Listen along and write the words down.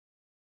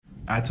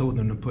I told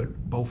them to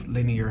put both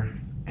linear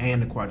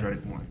and the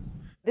quadratic one.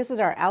 This is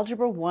our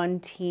Algebra 1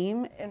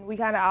 team. And we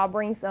kind of all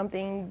bring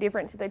something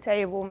different to the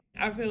table.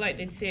 I feel like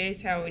the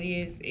test, how it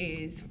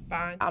is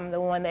fine. I'm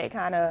the one that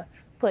kind of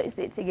puts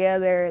it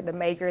together, the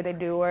maker, the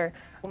doer.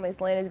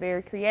 Miss Lynn is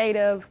very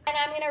creative. And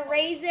I'm going to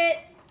raise it,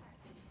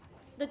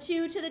 the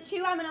 2 to the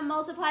 2, I'm going to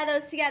multiply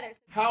those together.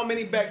 How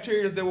many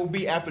bacteria there will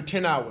be after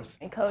 10 hours?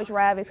 And Coach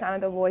Rav is kind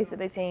of the voice of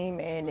the team,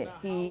 and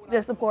he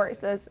just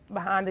supports us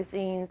behind the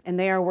scenes. And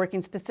they are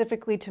working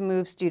specifically to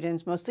move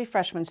students, mostly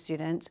freshman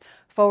students,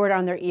 forward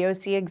on their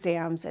EOC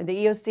exams. And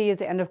the EOC is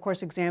the end of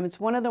course exam. It's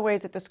one of the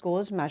ways that the school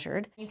is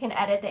measured. You can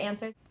edit the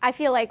answers. I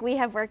feel like we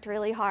have worked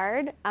really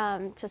hard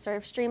to sort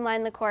of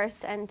streamline the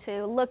course and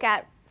to look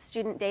at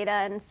student data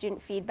and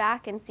student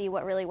feedback and see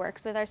what really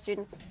works with our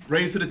students.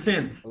 Raise to the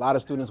 10. A lot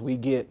of students we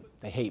get,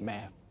 they hate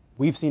math.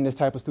 We've seen this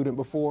type of student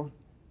before.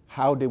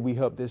 How did we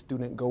help this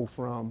student go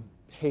from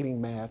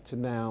hating math to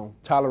now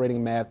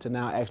tolerating math to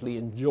now actually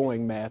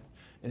enjoying math?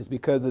 And it's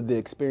because of the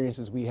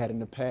experiences we had in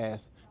the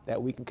past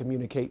that we can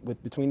communicate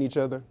with between each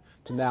other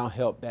to now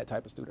help that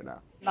type of student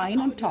out. 9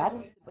 on top.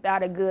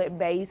 Without a good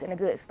base and a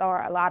good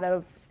start, a lot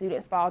of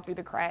students fall through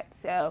the cracks.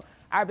 So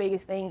our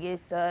biggest thing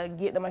is to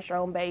get them a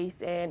strong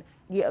base and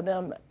get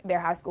them their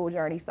high school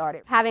journey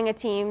started. Having a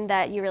team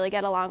that you really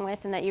get along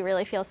with and that you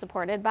really feel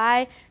supported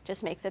by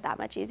just makes it that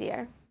much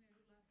easier.